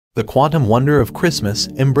The quantum wonder of Christmas,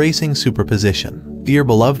 embracing superposition. Dear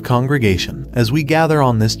beloved congregation, as we gather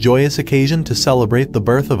on this joyous occasion to celebrate the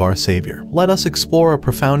birth of our Savior, let us explore a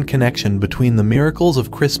profound connection between the miracles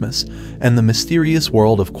of Christmas and the mysterious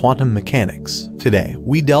world of quantum mechanics. Today,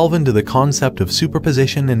 we delve into the concept of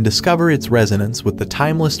superposition and discover its resonance with the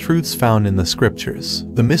timeless truths found in the Scriptures.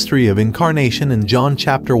 The mystery of incarnation in John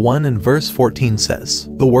chapter 1 and verse 14 says,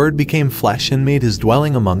 "The Word became flesh and made his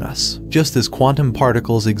dwelling among us." Just as quantum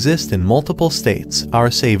particles exist in multiple states,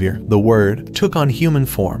 our Savior, the Word, took on human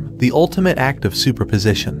form, the ultimate act of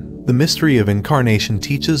superposition. The mystery of incarnation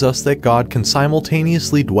teaches us that God can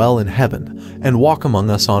simultaneously dwell in heaven and walk among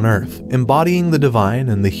us on earth, embodying the divine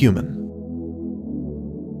and the human.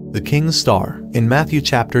 The King's Star. In Matthew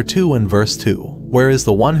chapter 2 and verse 2, "Where is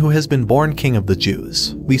the one who has been born King of the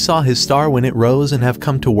Jews? We saw his star when it rose and have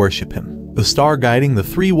come to worship him." The star guiding the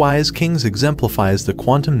three wise kings exemplifies the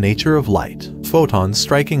quantum nature of light. Photons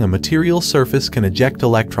striking a material surface can eject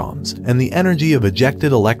electrons, and the energy of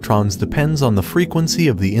ejected electrons depends on the frequency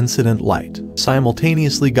of the incident light,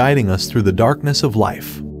 simultaneously guiding us through the darkness of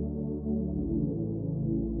life.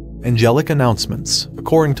 Angelic announcements.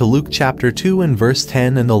 According to Luke chapter 2 and verse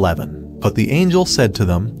 10 and 11. "But the angel said to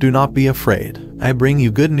them, 'Do not be afraid. I bring you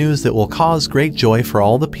good news that will cause great joy for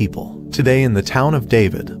all the people. Today in the town of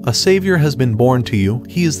David, a Savior has been born to you.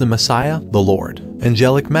 He is the Messiah, the Lord.'"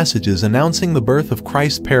 Angelic messages announcing the birth of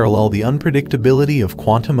Christ parallel the unpredictability of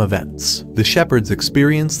quantum events. The shepherds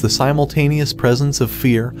experience the simultaneous presence of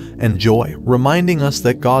fear and joy, reminding us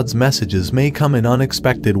that God's messages may come in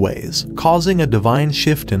unexpected ways, causing a divine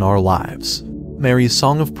shift in our lives. Mary's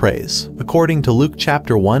Song of Praise. According to Luke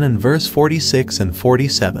chapter 1 and verse 46 and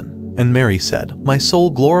 47. "And Mary said, 'My soul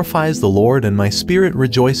glorifies the Lord and my spirit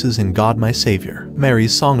rejoices in God my Savior.'"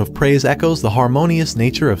 Mary's song of praise echoes the harmonious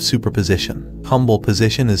nature of superposition. Humble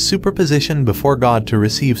position is superposition before God to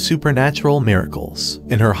receive supernatural miracles.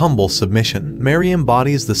 In her humble submission, Mary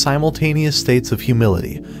embodies the simultaneous states of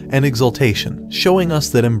humility and exaltation, showing us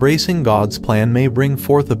that embracing God's plan may bring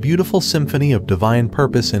forth a beautiful symphony of divine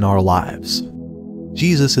purpose in our lives.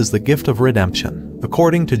 Jesus is the gift of redemption.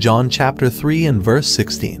 According to John chapter 3 and verse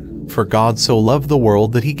 16. "For God so loved the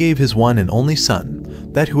world that he gave his one and only Son,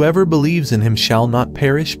 that whoever believes in him shall not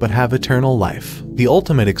perish but have eternal life." The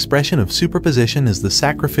ultimate expression of superposition is the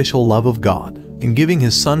sacrificial love of God. In giving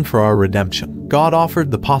his Son for our redemption, God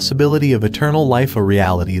offered the possibility of eternal life, a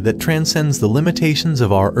reality that transcends the limitations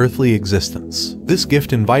of our earthly existence. This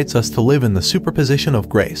gift invites us to live in the superposition of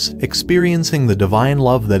grace, experiencing the divine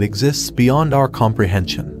love that exists beyond our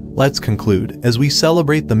comprehension. Let's conclude. As we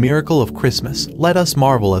celebrate the miracle of Christmas, let us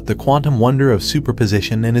marvel at the quantum wonder of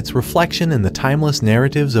superposition and its reflection in the timeless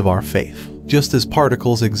narratives of our faith. Just as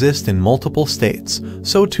particles exist in multiple states,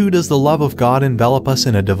 so too does the love of God envelop us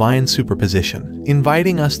in a divine superposition,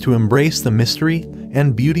 inviting us to embrace the mystery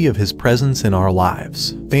and beauty of his presence in our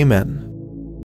lives. Amen.